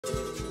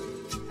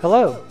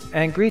Hello,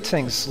 and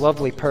greetings,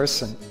 lovely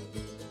person.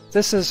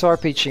 This is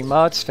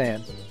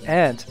RPGmodsFan,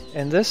 and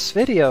in this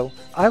video,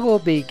 I will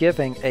be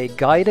giving a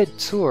guided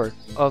tour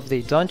of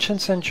the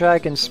Dungeons &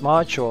 Dragons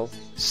module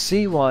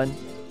C1,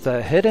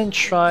 The Hidden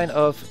Shrine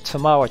of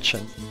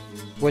Tamoachan,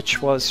 which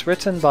was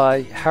written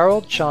by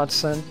Harold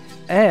Johnson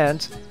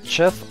and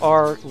Jeff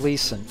R.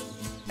 Leason,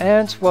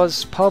 and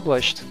was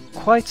published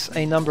quite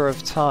a number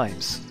of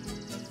times.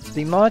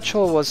 The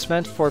module was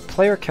meant for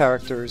player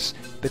characters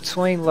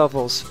between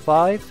levels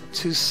 5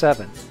 to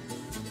 7.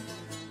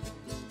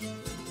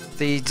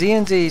 The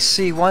D&D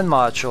C1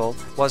 module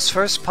was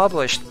first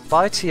published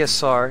by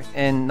TSR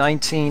in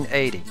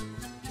 1980.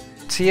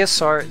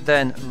 TSR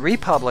then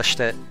republished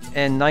it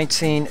in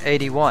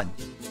 1981.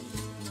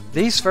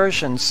 These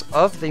versions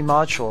of the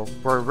module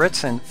were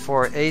written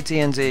for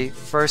AD&D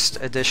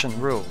First Edition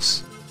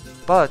rules,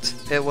 but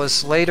it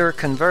was later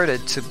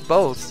converted to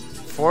both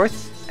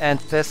 4th and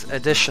 5th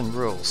edition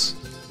rules.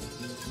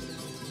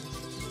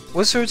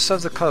 Wizards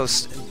of the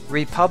Coast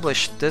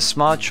republished this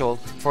module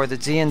for the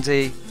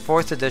D&D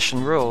 4th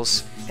edition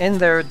rules in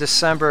their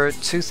December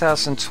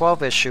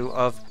 2012 issue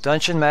of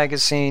Dungeon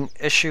Magazine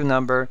issue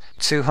number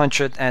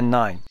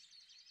 209.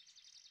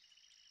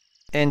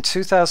 In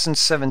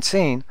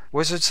 2017,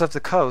 Wizards of the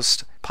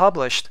Coast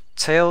published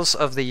Tales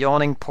of the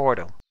Yawning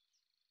Portal.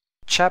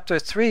 Chapter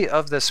 3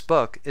 of this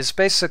book is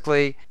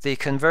basically the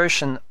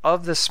conversion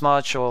of this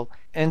module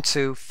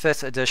into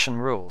 5th edition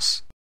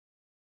rules.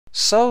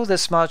 So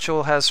this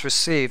module has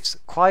received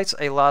quite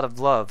a lot of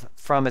love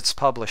from its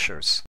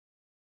publishers.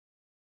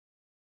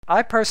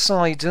 I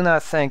personally do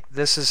not think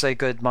this is a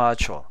good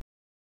module.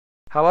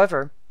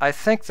 However, I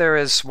think there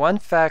is one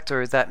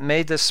factor that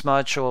made this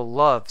module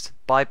loved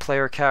by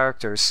player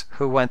characters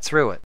who went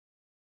through it.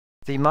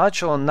 The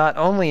module not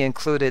only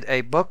included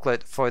a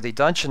booklet for the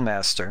Dungeon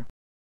Master,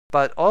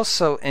 but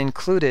also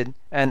included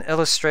an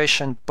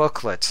illustration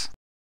booklet.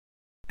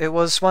 It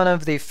was one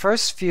of the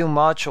first few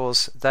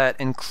modules that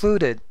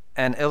included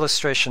an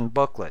illustration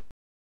booklet.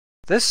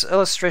 This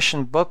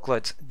illustration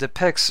booklet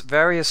depicts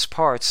various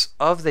parts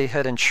of the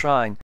hidden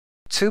shrine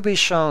to be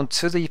shown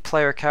to the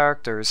player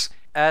characters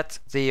at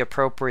the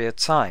appropriate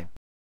time,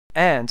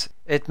 and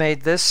it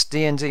made this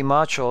D&D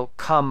module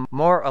come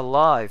more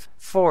alive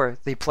for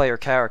the player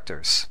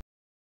characters.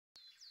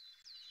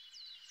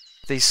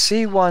 The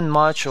C1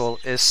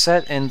 module is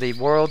set in the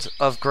world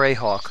of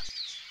Greyhawk.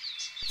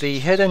 The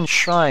hidden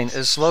shrine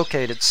is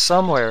located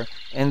somewhere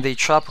in the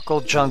tropical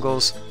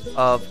jungles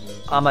of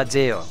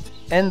Amadeo,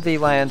 in the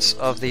lands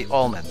of the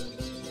Ulmen.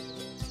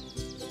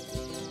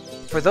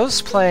 For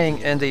those playing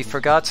in the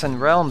Forgotten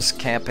Realms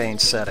campaign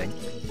setting,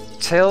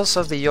 Tales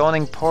of the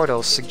Yawning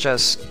Portal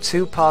suggests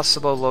two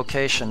possible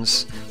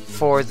locations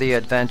for the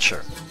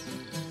adventure.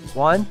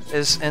 One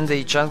is in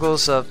the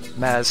jungles of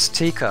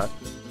Maztica,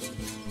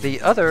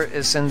 the other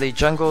is in the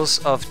jungles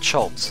of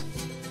Chult.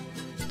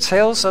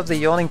 Tales of the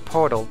Yawning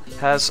Portal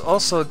has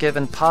also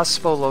given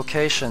possible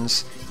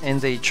locations in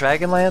the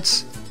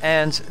Dragonlance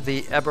and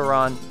the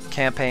Eberron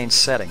campaign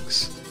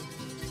settings.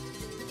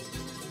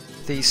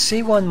 The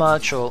C1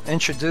 module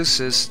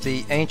introduces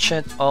the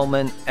ancient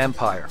Ulmen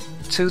Empire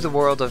to the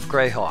world of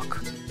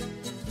Greyhawk.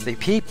 The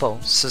people,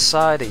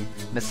 society,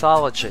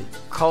 mythology,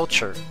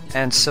 culture,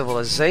 and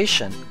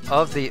civilization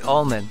of the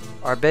Ulmen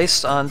are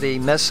based on the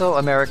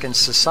Mesoamerican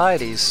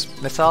societies,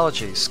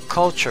 mythologies,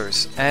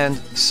 cultures, and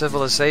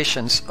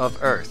civilizations of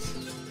Earth,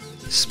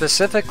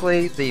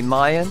 specifically the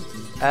Mayan,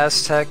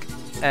 Aztec,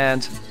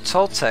 and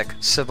Toltec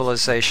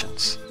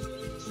civilizations.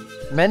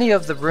 Many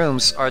of the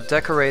rooms are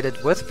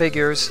decorated with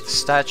figures,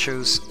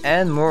 statues,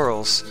 and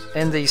murals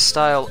in the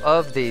style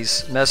of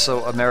these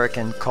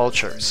Mesoamerican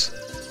cultures.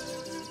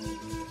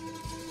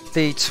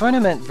 The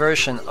tournament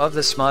version of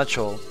this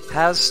module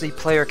has the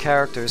player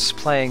characters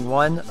playing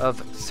one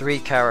of 3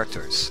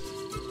 characters: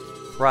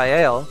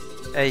 Rael,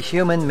 a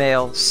human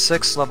male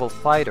 6th level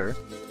fighter;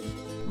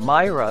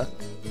 Myra,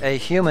 a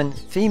human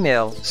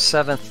female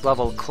 7th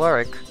level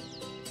cleric;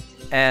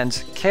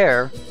 and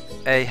Care,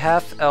 a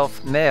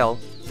half-elf male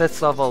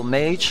 5th level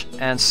mage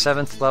and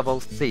 7th level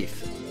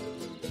thief.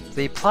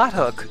 The plot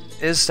hook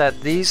is that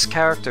these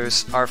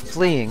characters are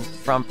fleeing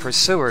from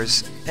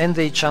pursuers in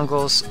the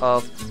jungles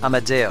of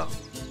Amadeo.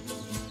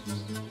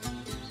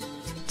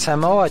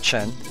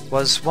 Tamoachan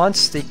was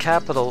once the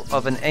capital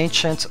of an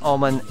ancient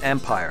Ulmen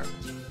empire.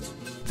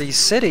 The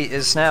city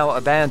is now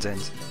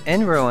abandoned,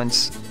 in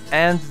ruins,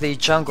 and the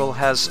jungle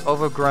has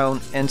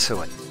overgrown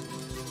into it.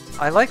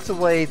 I like the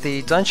way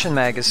the Dungeon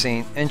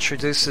Magazine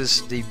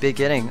introduces the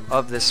beginning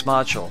of this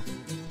module,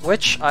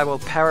 which I will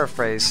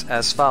paraphrase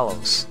as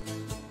follows.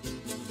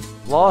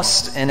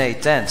 Lost in a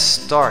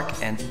dense, dark,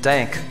 and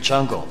dank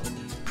jungle,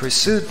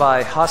 pursued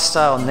by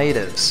hostile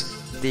natives,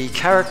 the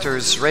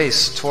characters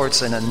race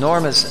towards an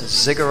enormous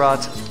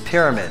ziggurat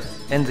pyramid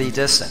in the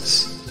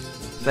distance.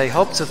 They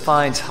hope to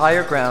find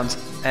higher ground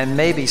and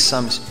maybe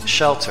some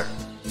shelter.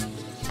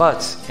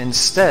 But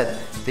instead,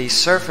 the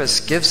surface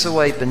gives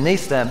away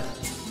beneath them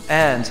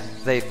and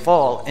they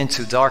fall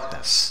into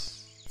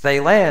darkness.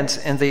 They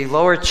land in the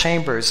lower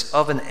chambers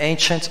of an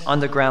ancient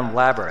underground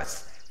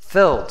labyrinth,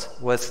 filled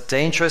with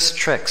dangerous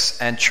tricks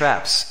and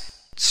traps,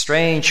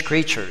 strange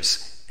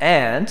creatures,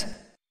 and...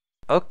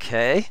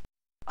 Okay,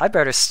 I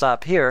better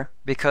stop here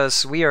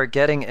because we are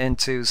getting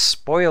into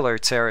spoiler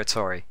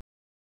territory.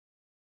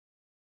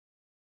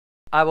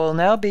 I will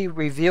now be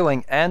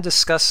reviewing and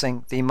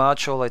discussing the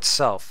module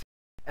itself,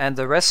 and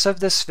the rest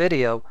of this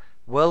video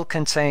will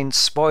contain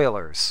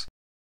spoilers.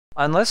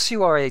 Unless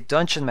you are a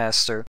dungeon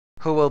master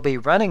who will be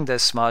running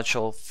this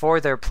module for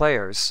their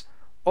players,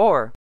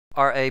 or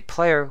are a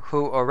player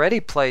who already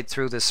played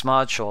through this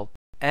module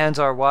and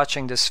are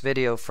watching this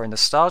video for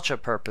nostalgia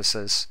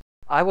purposes,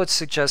 I would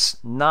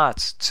suggest not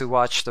to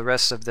watch the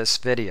rest of this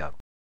video.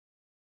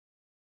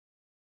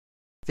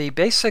 The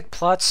basic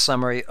plot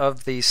summary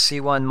of the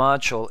C1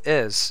 module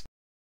is: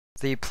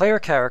 the player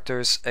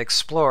characters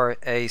explore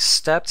a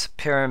stepped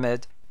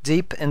pyramid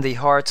deep in the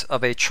heart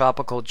of a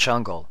tropical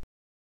jungle.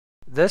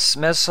 This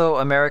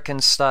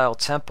Mesoamerican style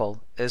temple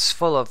is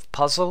full of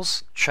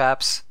puzzles,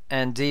 traps,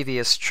 and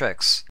devious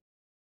tricks.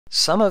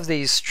 Some of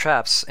these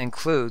traps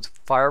include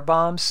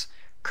firebombs,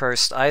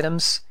 cursed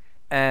items,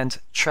 and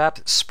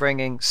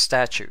trap-springing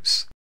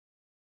statues.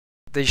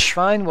 The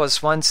shrine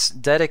was once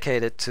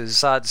dedicated to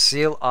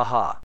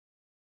Zat-Zil-Aha,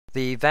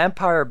 the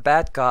vampire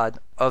bat god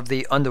of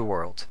the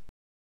underworld.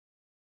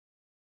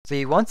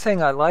 The one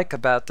thing I like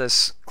about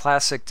this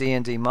classic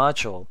D&D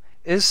module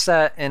is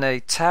that in a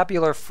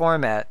tabular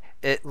format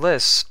it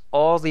lists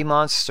all the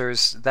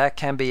monsters that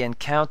can be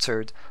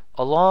encountered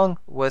along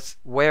with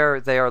where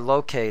they are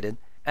located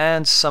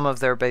and some of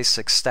their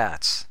basic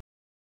stats.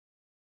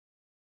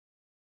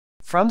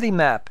 From the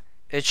map,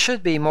 it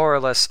should be more or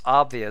less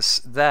obvious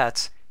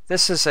that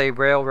this is a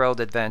railroad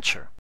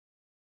adventure.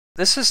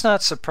 This is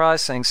not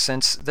surprising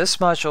since this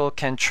module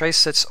can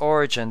trace its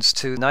origins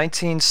to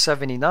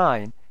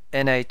 1979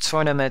 in a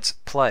tournament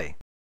play.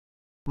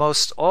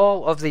 Most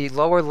all of the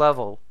lower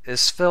level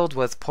is filled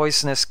with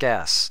poisonous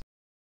gas.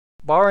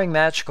 Barring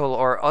magical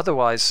or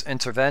otherwise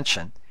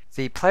intervention,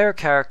 the player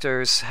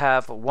characters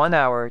have 1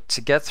 hour to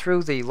get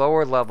through the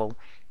lower level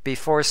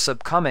before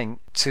succumbing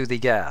to the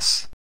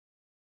gas.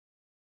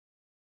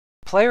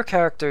 Player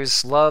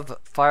characters love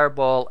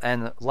fireball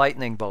and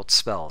lightning bolt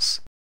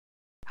spells.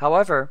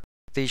 However,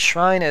 the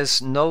shrine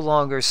is no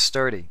longer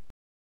sturdy.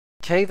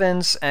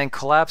 Cave-ins and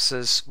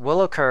collapses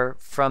will occur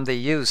from the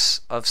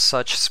use of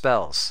such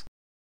spells.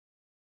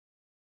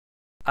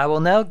 I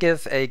will now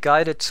give a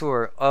guided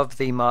tour of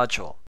the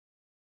module.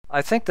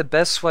 I think the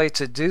best way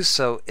to do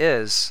so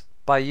is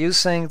by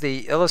using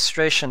the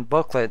illustration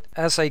booklet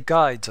as a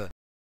guide.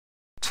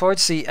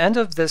 Towards the end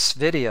of this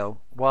video,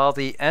 while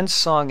the end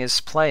song is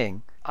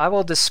playing, I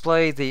will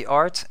display the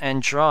art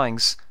and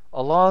drawings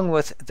along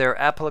with their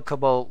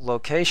applicable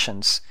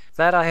locations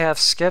that I have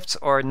skipped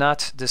or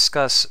not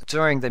discussed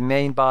during the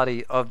main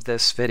body of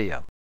this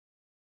video.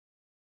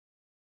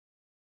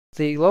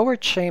 The lower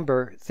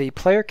chamber the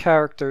player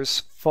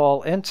characters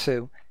fall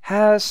into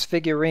has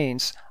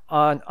figurines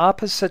on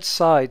opposite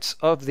sides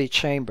of the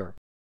chamber.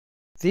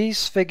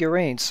 These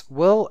figurines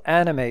will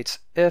animate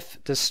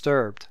if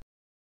disturbed.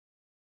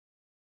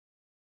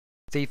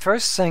 The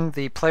first thing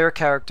the player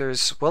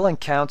characters will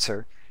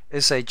encounter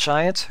is a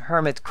giant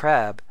hermit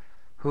crab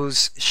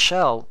whose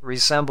shell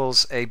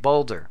resembles a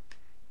boulder,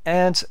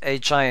 and a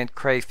giant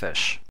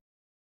crayfish.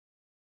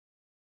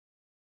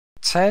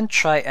 10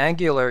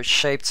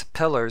 triangular-shaped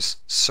pillars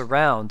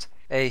surround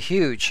a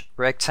huge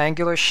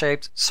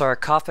rectangular-shaped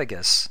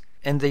sarcophagus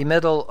in the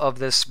middle of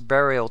this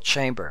burial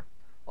chamber,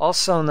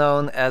 also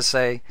known as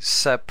a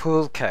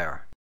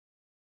sepulchre.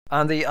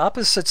 On the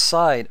opposite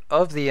side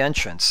of the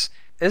entrance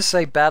is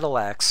a battle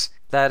axe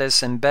that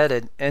is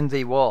embedded in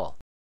the wall.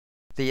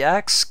 The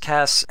axe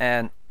casts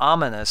an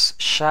ominous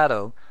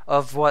shadow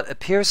of what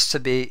appears to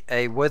be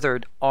a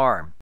withered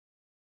arm.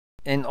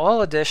 In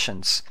all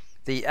editions,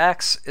 the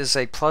axe is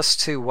a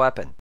 +2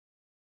 weapon.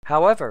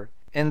 However,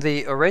 in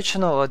the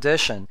original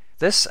edition,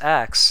 this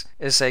axe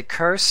is a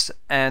cursed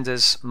and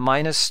is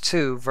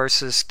 -2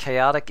 versus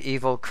chaotic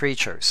evil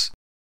creatures.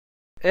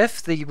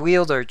 If the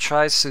wielder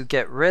tries to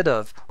get rid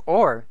of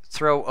or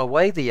throw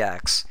away the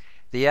axe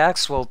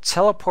will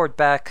teleport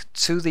back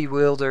to the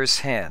wielder's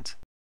hand.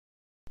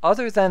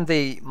 Other than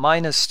the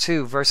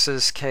 -2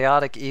 versus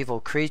chaotic evil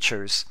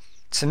creatures,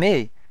 to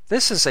me,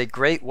 this is a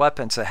great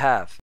weapon to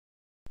have.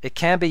 It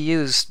can be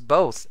used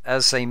both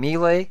as a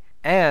melee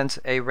and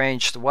a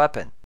ranged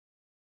weapon.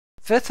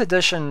 5th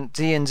edition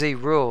D&D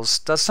rules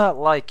does not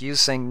like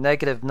using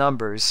negative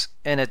numbers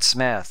in its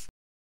math.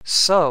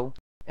 So,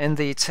 in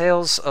the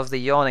Tales of the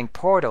Yawning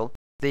Portal,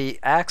 the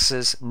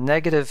axe's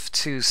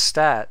 -2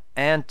 stat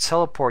and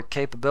teleport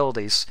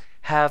capabilities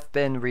have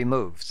been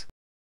removed.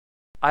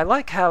 I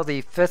like how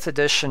the 5th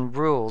edition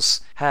rules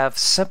have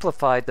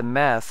simplified the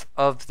math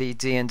of the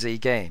D&D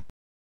game.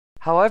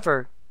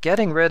 However,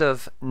 getting rid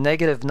of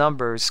negative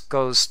numbers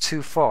goes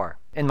too far,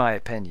 in my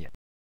opinion.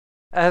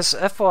 As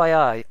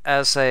FYI,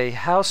 as a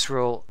house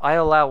rule, I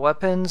allow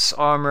weapons,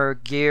 armor,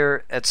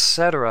 gear,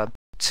 etc.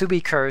 to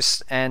be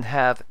cursed and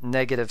have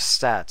negative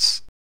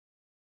stats.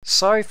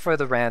 Sorry for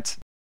the rant.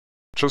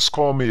 Just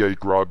call me a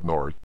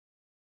grognard.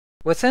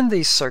 Within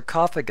the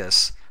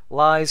sarcophagus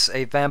lies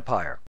a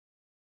vampire,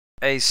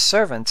 a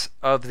servant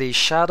of the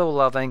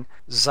shadow-loving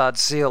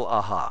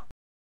Zatzil-Aha.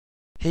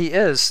 He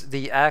is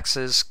the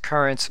axe's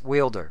current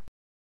wielder.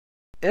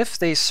 If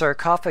the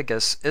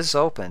sarcophagus is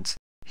opened,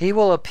 he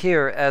will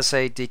appear as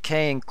a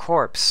decaying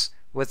corpse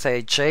with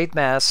a jade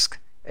mask,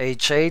 a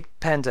jade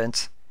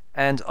pendant,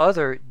 and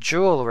other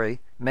jewelry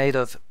made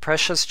of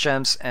precious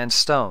gems and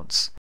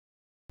stones.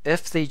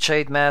 If the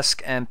jade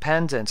mask and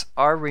pendant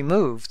are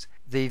removed,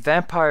 the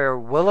vampire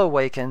will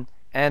awaken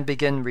and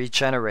begin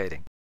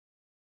regenerating.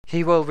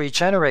 He will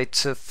regenerate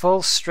to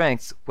full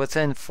strength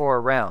within 4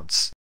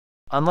 rounds,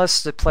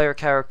 unless the player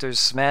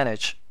characters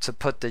manage to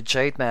put the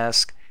jade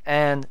mask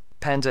and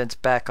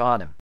pendant back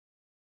on him.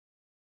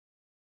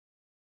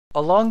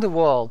 Along the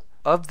wall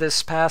of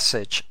this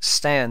passage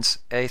stands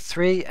a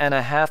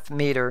 3.5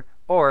 meter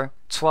or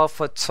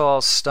 12-foot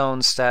tall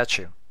stone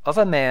statue of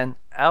a man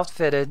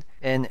outfitted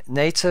in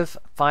native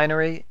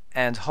finery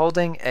and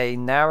holding a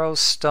narrow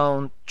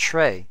stone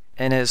tray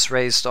in his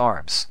raised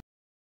arms.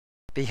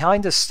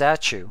 Behind the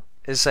statue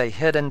is a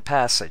hidden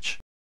passage.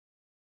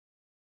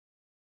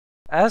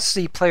 As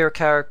the player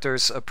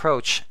characters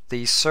approach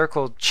the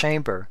circled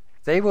chamber,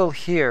 they will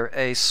hear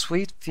a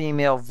sweet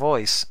female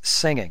voice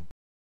singing.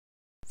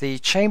 The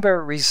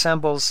chamber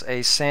resembles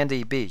a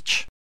sandy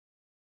beach.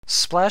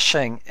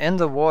 Splashing in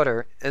the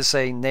water is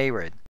a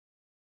Nereid.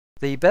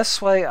 The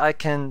best way I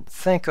can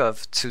think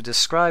of to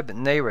describe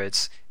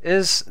Nereids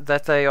is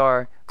that they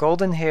are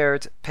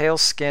golden-haired,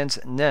 pale-skinned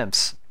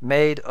nymphs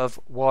made of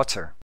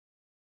water.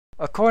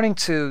 According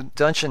to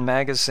Dungeon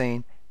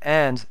Magazine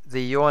and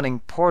the Yawning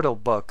Portal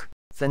book,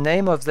 the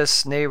name of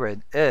this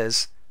Nereid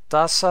is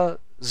Dasa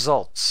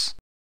Zoltz.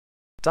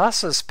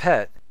 Dasa's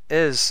pet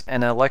is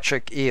an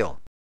electric eel.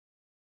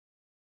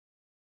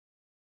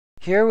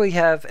 Here we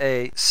have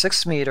a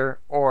 6-meter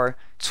or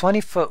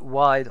 20-foot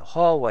wide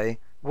hallway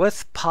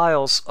with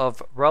piles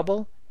of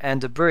rubble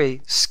and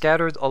debris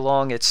scattered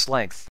along its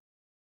length.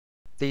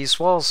 These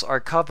walls are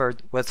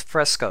covered with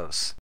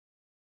frescoes.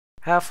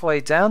 Halfway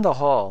down the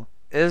hall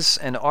is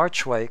an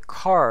archway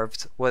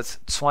carved with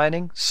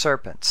twining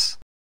serpents.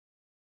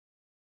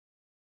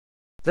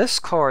 This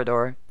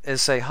corridor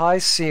is a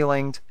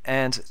high-ceilinged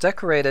and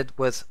decorated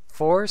with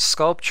 4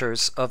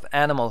 sculptures of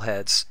animal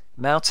heads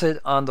mounted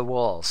on the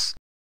walls.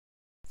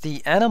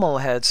 The animal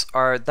heads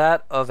are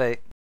that of a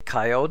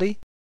coyote,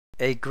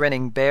 a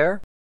grinning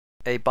bear,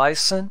 a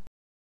bison,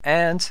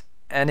 and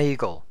an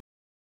eagle.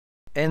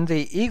 In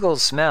the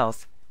eagle's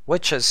mouth,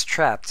 which is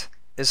trapped,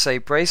 is a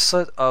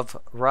bracelet of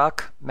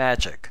rock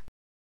magic.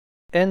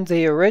 In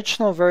the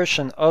original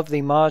version of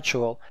the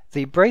module,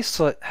 the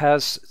bracelet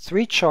has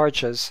 3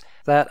 charges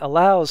that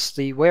allows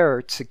the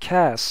wearer to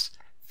cast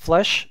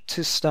Flesh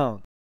to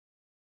Stone.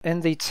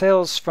 In the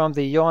Tales from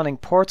the Yawning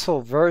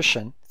Portal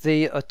version,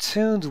 the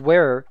attuned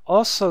wearer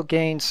also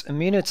gains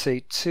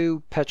immunity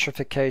to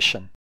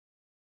petrification.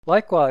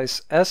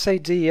 Likewise, as a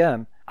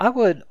DM, I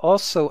would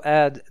also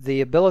add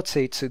the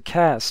ability to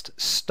cast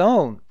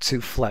Stone to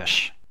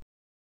Flesh.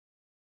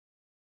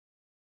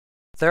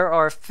 There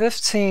are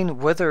 15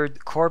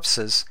 withered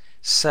corpses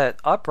set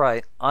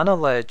upright on a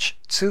ledge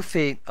 2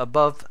 feet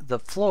above the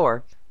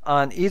floor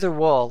on either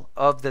wall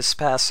of this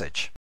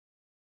passage.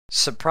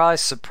 Surprise,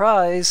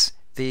 surprise,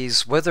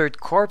 these withered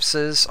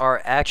corpses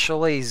are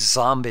actually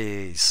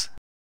zombies.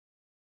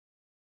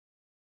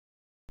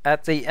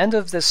 At the end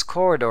of this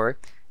corridor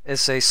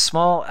is a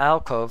small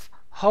alcove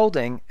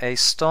holding a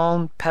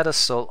stone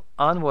pedestal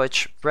on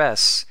which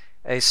rests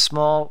a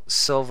small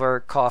silver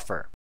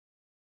coffer.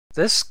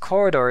 This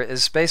corridor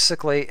is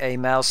basically a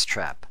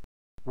mousetrap,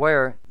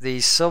 where the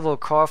silver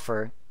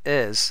coffer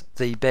is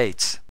the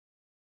bait.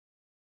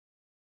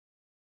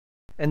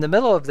 In the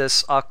middle of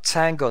this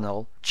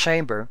octagonal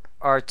chamber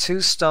are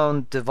 2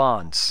 stone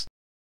divans,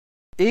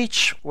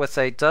 each with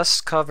a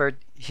dust-covered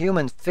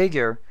human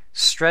figure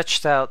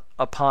stretched out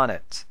upon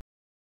it,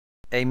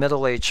 a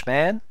middle-aged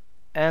man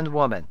and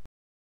woman.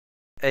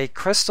 A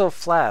crystal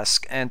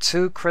flask and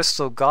 2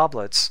 crystal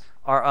goblets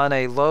are on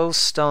a low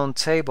stone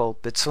table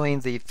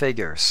between the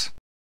figures.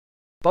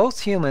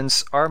 Both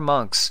humans are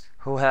monks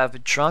who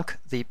have drunk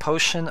the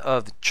potion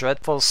of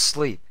dreadful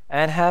sleep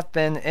and have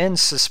been in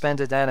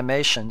suspended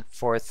animation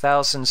for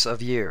thousands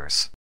of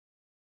years.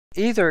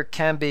 Either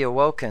can be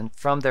awoken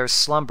from their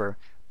slumber,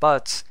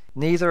 but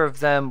neither of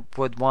them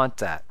would want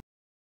that.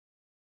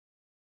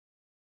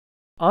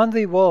 On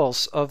the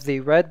walls of the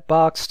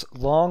red-boxed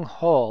long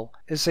hall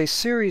is a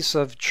series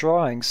of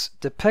drawings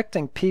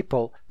depicting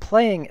people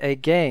playing a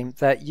game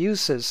that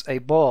uses a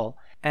ball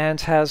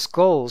and has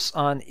goals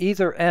on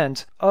either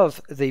end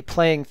of the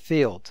playing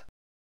field.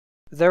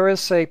 There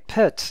is a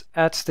pit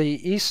at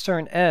the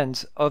eastern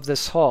end of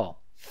this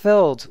hall,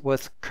 filled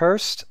with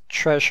cursed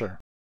treasure.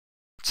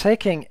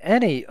 Taking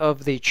any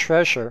of the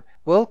treasure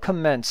will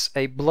commence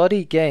a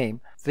bloody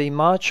game the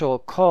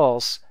module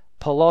calls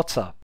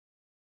Pelota,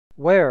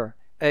 where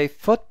a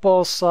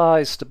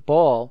football-sized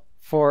ball,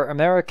 for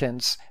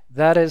Americans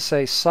that is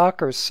a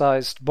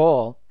soccer-sized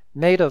ball,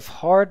 made of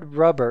hard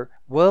rubber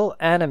will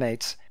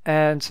animate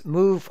and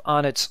move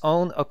on its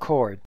own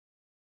accord.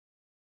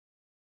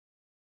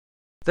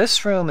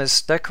 This room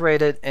is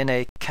decorated in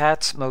a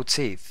cat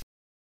motif.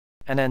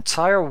 An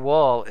entire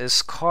wall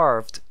is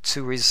carved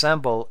to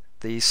resemble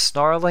the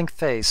snarling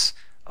face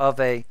of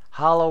a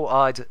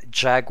hollow-eyed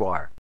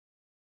jaguar.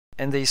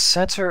 In the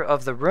center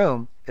of the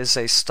room is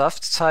a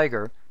stuffed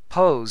tiger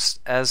posed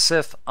as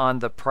if on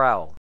the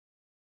prowl.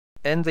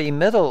 In the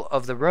middle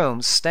of the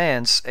room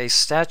stands a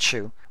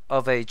statue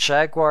of a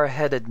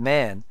jaguar-headed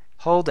man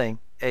holding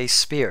a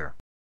spear.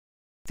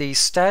 The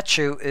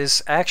statue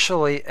is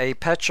actually a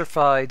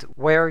petrified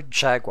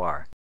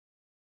were-jaguar.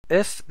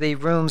 If the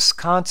room's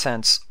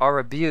contents are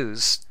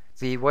abused,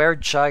 the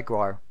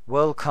were-jaguar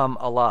will come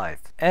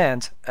alive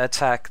and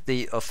attack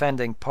the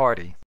offending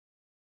party.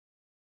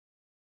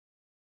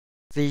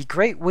 The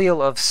Great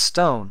Wheel of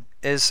Stone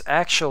is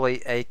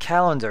actually a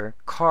calendar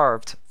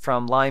carved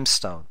from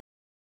limestone.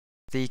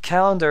 The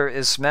calendar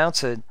is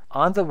mounted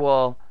on the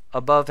wall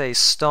above a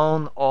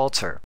stone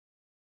altar.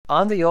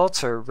 On the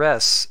altar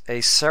rests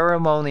a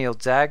ceremonial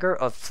dagger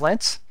of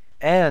flint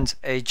and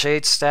a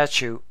jade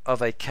statue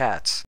of a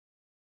cat.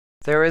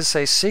 There is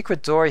a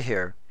secret door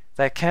here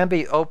that can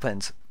be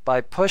opened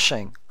by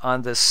pushing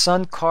on the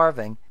sun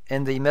carving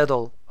in the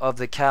middle of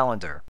the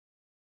calendar.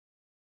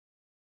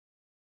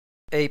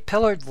 A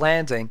pillared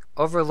landing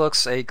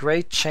overlooks a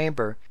great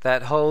chamber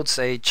that holds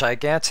a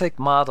gigantic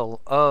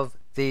model of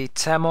the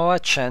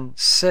Tamoachan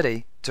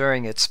city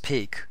during its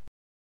peak.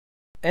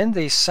 In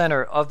the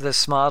center of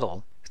this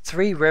model,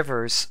 3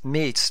 rivers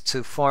meet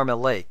to form a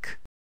lake.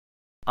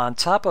 On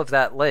top of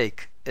that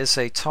lake is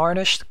a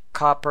tarnished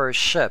copper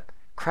ship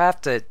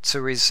crafted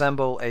to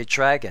resemble a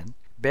dragon,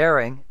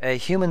 bearing a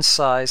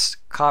human-sized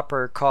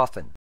copper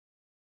coffin.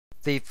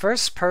 The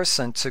first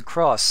person to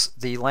cross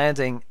the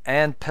landing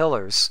and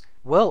pillars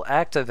will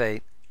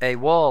activate a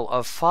wall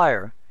of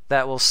fire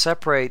that will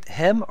separate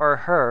him or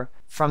her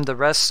from the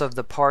rest of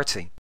the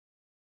party.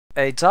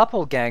 A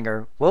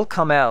doppelganger will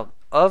come out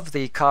of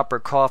the copper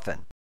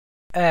coffin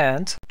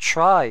and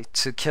try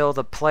to kill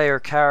the player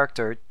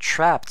character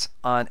trapped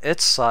on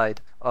its side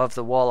of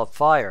the wall of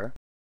fire,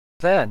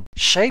 then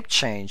shape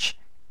change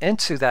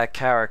into that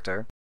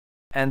character,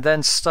 and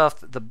then stuff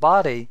the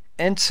body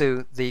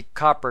into the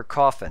copper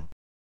coffin.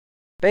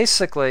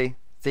 Basically,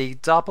 the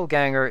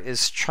doppelganger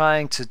is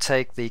trying to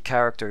take the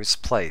character's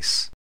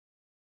place.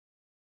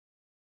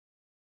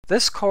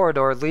 This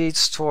corridor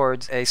leads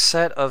towards a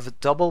set of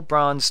double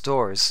bronze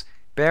doors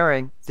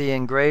bearing the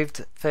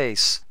engraved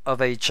face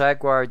of a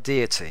jaguar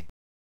deity.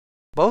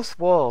 Both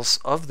walls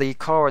of the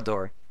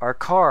corridor are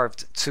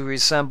carved to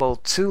resemble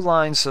 2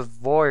 lines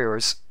of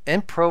warriors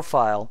in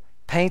profile,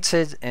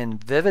 painted in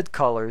vivid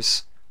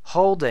colors,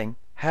 holding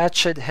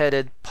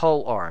hatchet-headed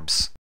pole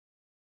arms.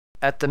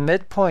 At the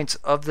midpoint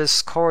of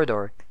this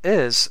corridor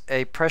is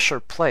a pressure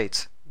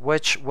plate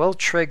which will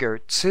trigger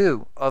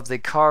 2 of the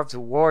carved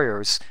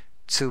warriors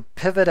to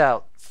pivot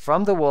out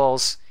from the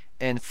walls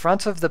in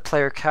front of the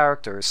player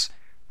characters,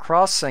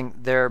 crossing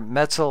their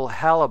metal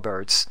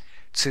halberds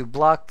to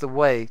block the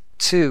way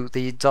to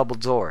the double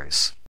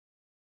doors.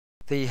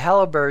 The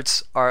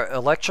halberds are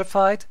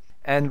electrified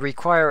and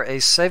require a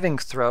saving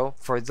throw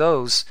for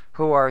those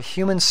who are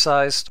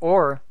human-sized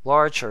or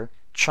larger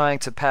trying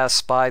to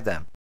pass by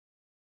them.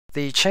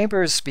 The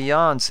chambers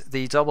beyond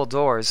the double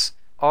doors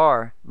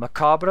are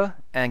macabre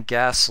and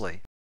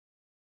ghastly.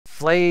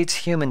 Flayed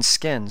human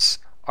skins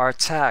are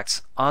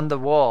tacked on the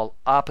wall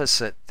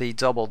opposite the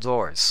double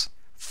doors,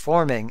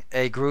 forming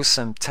a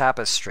gruesome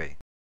tapestry.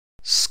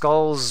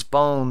 Skulls,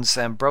 bones,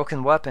 and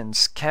broken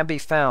weapons can be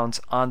found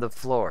on the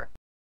floor.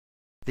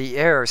 The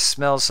air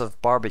smells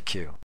of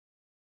barbecue.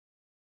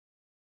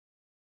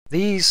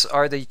 These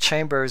are the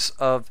chambers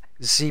of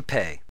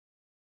Zipe.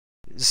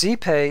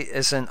 Zipe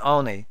is an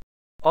Oni,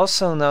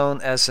 also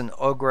known as an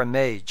ogre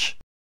mage.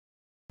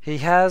 He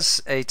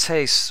has a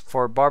taste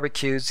for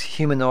barbecued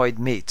humanoid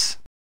meat.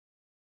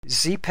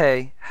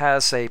 Zipe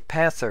has a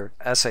panther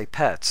as a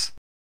pet.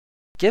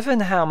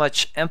 Given how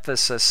much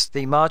emphasis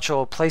the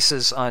module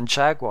places on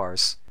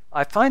jaguars,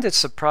 I find it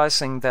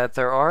surprising that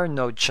there are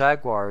no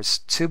jaguars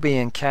to be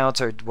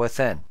encountered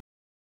within.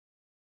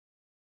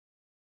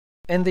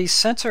 In the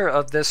center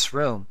of this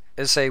room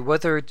is a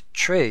withered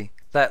tree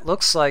that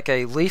looks like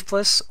a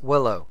leafless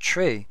willow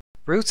tree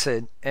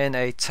rooted in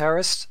a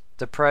terraced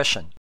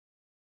depression.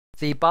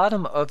 The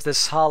bottom of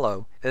this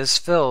hollow is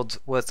filled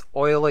with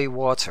oily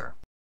water.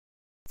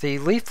 The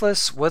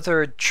leafless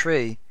withered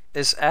tree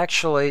is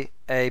actually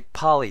a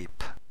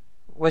polyp,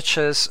 which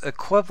is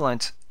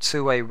equivalent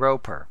to a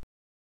roper.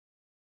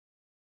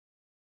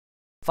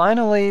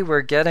 Finally,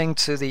 we're getting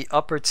to the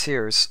upper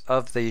tiers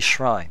of the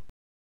shrine.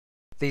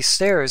 The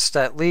stairs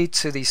that lead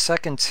to the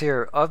second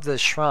tier of the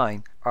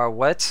shrine are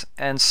wet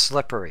and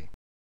slippery.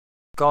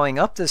 Going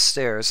up the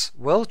stairs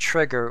will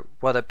trigger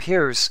what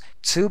appears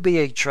to be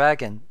a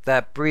dragon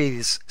that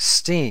breathes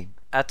steam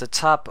at the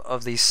top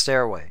of the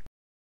stairway.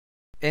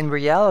 In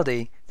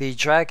reality, the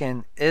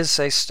dragon is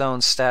a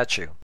stone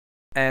statue,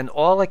 and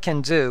all it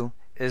can do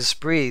is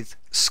breathe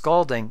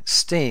scalding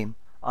steam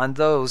on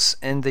those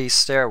in the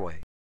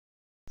stairway.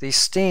 the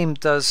steam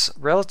does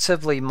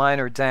relatively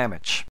minor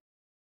damage.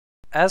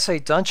 As a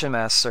dungeon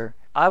master,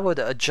 I would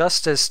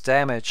adjust this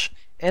damage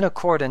in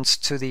accordance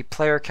to the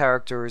player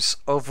character's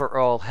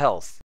overall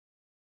health.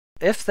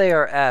 If they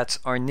are at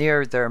or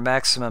near their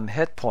maximum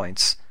hit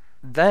points,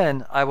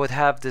 then I would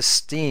have this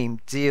steam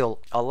deal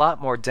a lot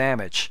more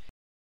damage,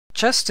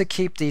 just to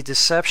keep the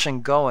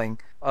deception going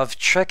of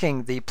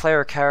tricking the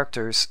player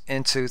characters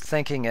into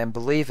thinking and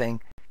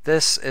believing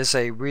this is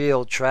a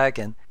real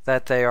dragon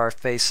that they are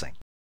facing.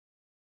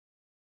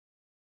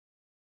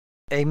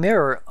 A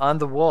mirror on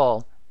the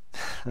wall.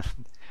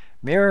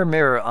 Mirror,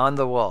 mirror on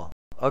the wall.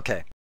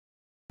 Okay.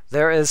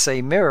 There is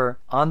a mirror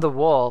on the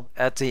wall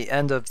at the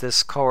end of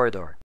this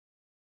corridor.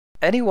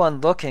 Anyone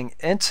looking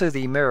into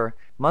the mirror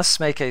must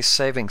make a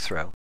saving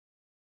throw.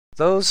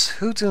 Those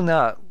who do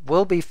not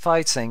will be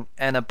fighting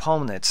an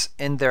opponent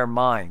in their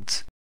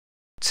minds.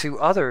 To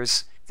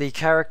others, the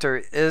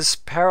character is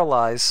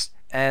paralyzed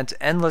and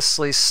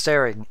endlessly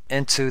staring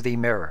into the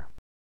mirror.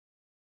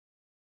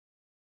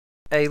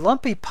 A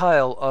lumpy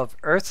pile of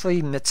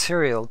earthly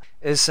material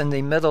is in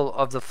the middle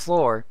of the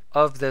floor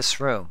of this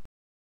room.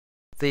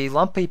 The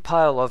lumpy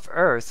pile of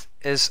earth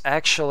is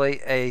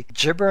actually a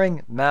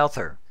gibbering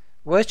mouther,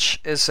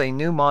 which is a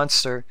new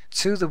monster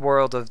to the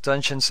world of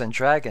Dungeons &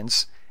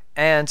 Dragons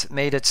and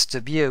made its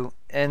debut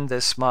in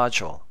this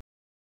module.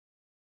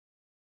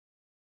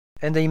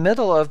 In the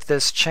middle of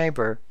this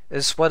chamber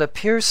is what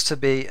appears to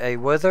be a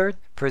withered,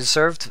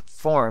 preserved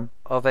form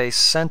of a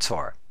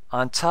centaur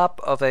on top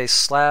of a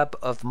slab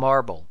of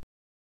marble.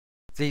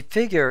 The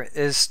figure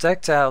is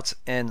decked out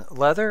in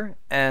leather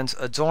and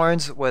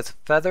adorned with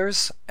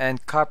feathers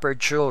and copper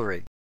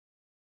jewelry.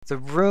 The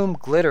room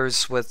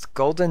glitters with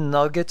golden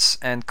nuggets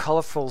and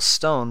colorful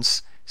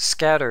stones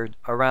scattered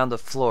around the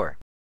floor.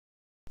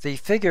 The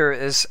figure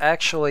is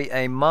actually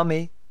a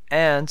mummy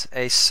and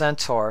a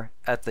centaur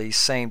at the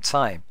same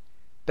time,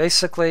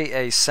 basically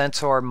a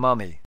centaur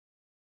mummy.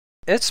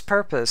 Its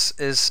purpose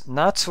is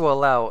not to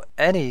allow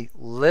any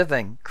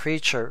living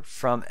creature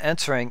from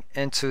entering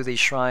into the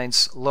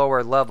shrine's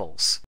lower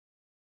levels.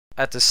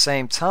 At the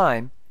same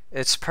time,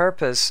 its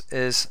purpose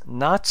is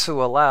not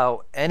to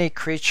allow any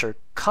creature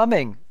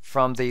coming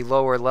from the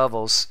lower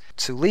levels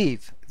to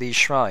leave the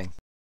shrine.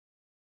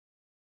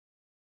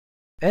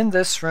 In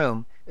this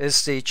room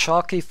is the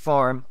chalky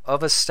form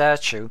of a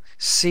statue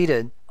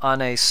seated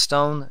on a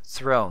stone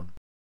throne.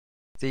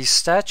 The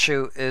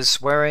statue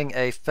is wearing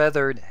a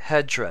feathered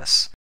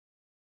headdress.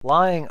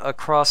 Lying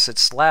across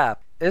its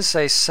lap is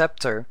a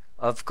scepter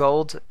of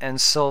gold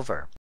and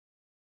silver.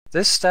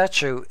 This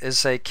statue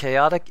is a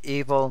chaotic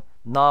evil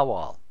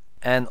Nawal,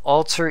 an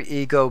alter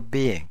ego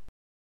being.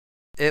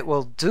 It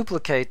will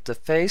duplicate the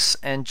face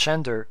and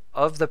gender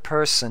of the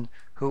person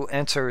who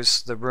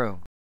enters the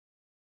room.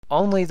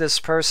 Only this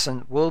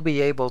person will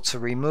be able to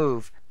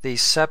remove the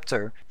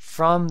scepter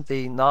from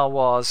the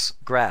Nawal's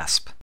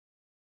grasp.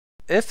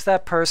 If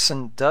that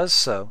person does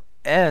so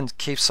and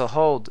keeps a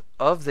hold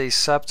of the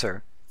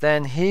scepter,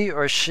 then he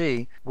or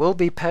she will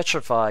be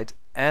petrified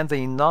and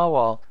the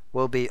Nawal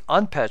will be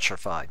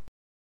unpetrified.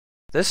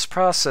 This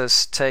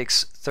process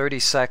takes 30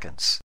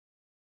 seconds.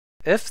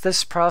 If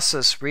this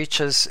process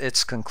reaches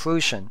its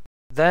conclusion,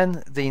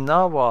 then the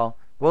Nawal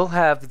will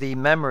have the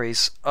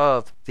memories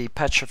of the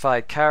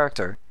petrified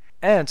character,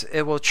 and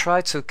it will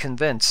try to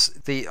convince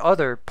the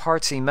other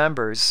party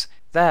members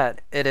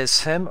that it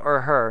is him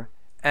or her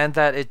and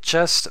that it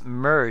just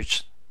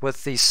merged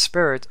with the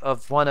spirit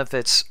of one of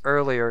its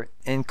earlier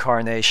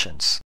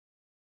incarnations.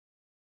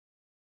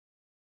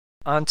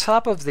 On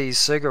top of the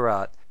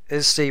ziggurat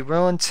is the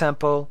ruined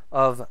temple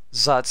of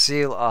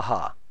Zatzil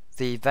Aha,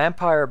 the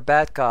vampire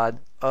bat god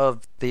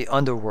of the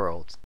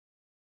underworld.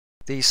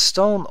 The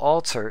stone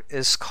altar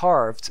is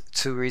carved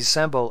to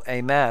resemble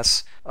a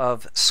mass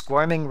of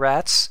squirming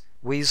rats,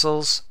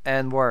 weasels,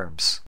 and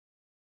worms.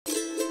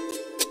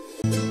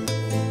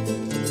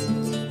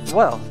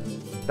 Well,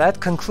 that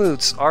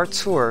concludes our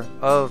tour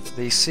of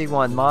the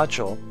C1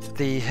 module,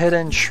 the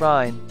Hidden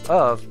Shrine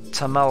of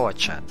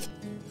Tamoachan.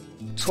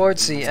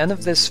 Towards the end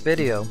of this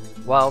video,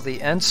 while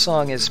the end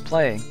song is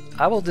playing,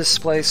 I will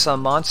display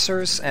some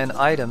monsters and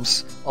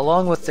items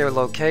along with their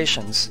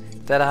locations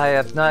that I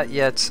have not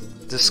yet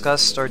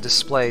discussed or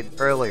displayed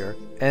earlier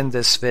in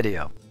this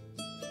video.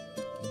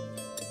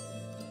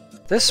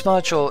 This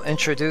module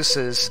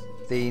introduces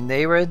the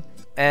Nereid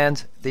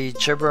and the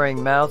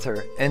Gibbering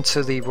Mouther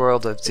into the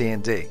world of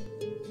D&D.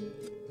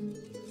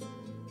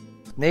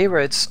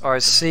 Nereids are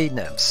sea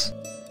nymphs.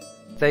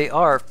 They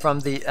are from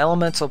the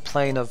elemental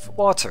plane of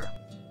water.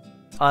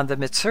 On the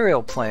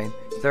material plane,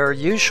 their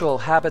usual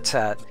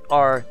habitat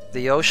are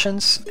the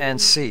oceans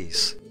and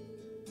seas.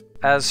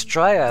 As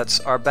dryads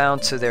are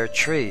bound to their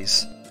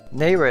trees,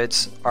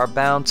 Nereids are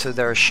bound to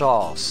their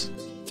shawls.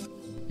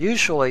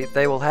 Usually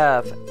they will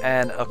have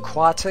an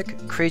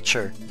aquatic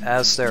creature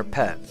as their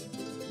pet.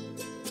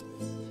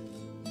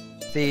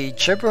 The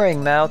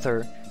Gibbering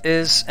Mouther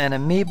is an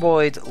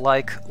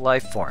amoeboid-like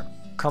lifeform,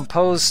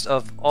 composed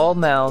of all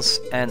mouths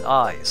and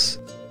eyes.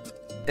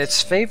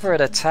 Its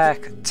favorite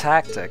attack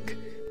tactic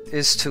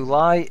is to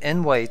lie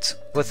in wait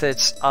with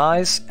its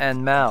eyes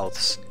and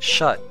mouths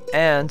shut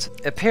and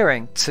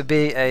appearing to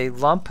be a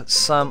lump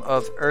sum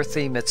of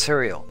earthy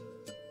material.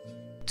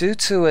 Due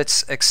to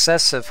its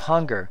excessive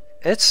hunger,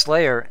 its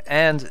lair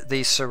and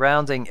the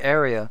surrounding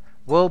area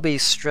will be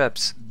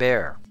stripped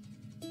bare.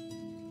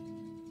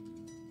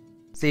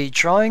 The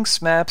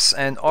drawings, maps,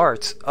 and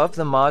art of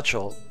the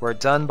module were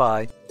done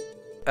by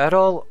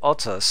Errol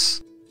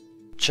Otus,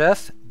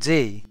 Jeff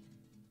D.,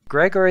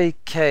 Gregory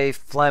K.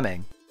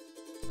 Fleming,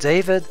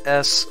 David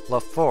S.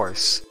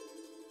 LaForce,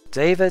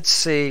 David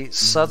C.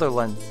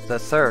 Sutherland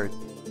III,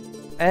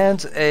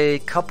 and a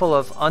couple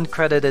of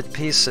uncredited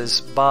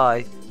pieces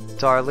by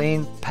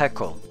Darlene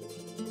Peckel.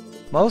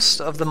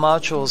 Most of the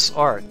module's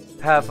art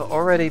have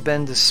already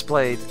been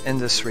displayed in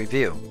this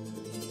review.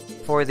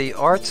 For the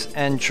art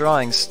and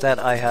drawings that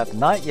I have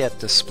not yet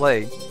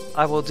displayed,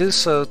 I will do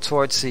so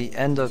towards the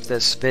end of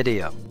this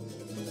video.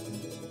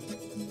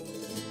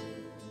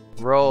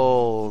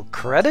 Roll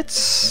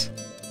credits.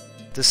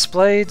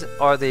 Displayed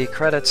are the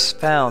credits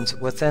found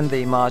within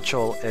the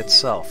module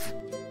itself.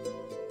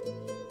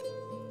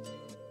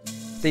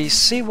 The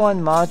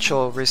C1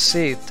 module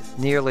received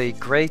nearly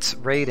great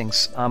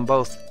ratings on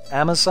both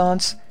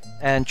Amazon's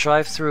and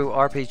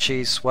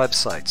DriveThruRPG's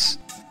websites,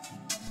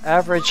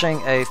 averaging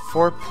a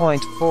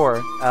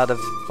 4.4 out of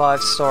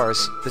 5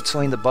 stars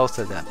between the both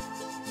of them.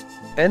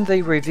 In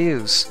the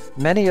reviews,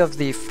 many of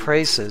the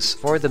praises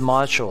for the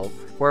module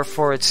were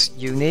for its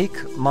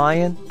unique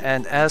Mayan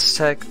and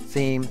Aztec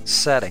theme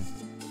setting.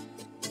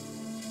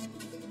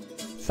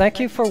 Thank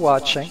you for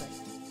watching.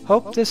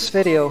 Hope this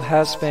video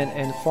has been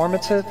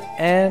informative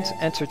and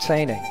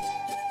entertaining.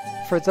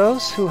 For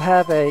those who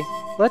have a,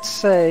 let's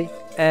say,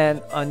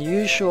 an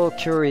unusual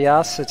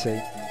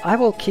curiosity, I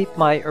will keep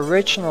my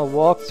original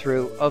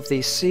walkthrough of the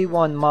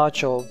C1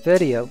 module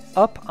video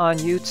up on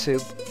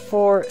YouTube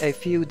for a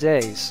few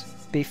days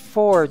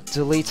before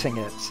deleting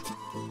it.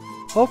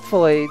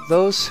 Hopefully,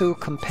 those who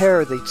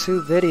compare the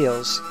two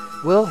videos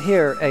will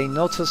hear a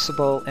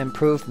noticeable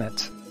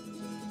improvement.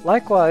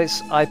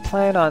 Likewise, I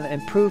plan on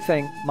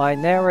improving my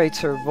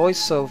narrator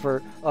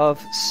voiceover of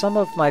some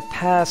of my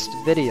past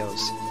videos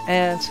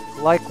and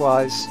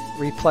likewise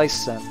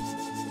replace them.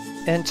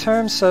 In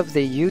terms of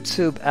the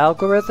YouTube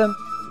algorithm,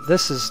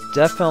 this is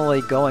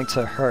definitely going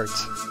to hurt.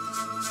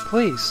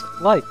 Please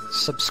like,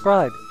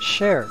 subscribe,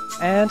 share,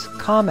 and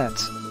comment.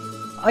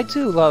 I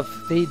do love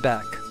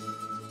feedback.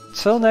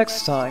 Till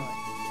next time,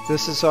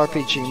 this is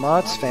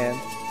RPGmodsFan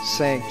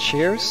saying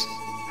cheers,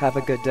 have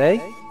a good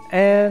day,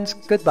 and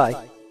goodbye.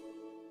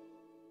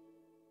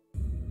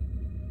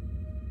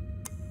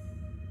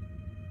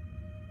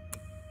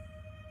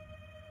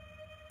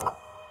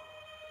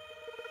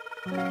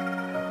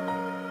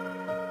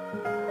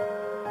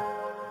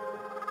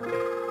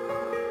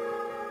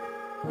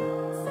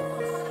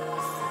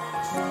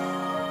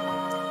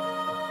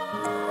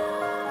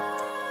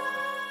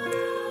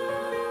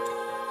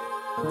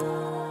 Thank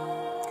you.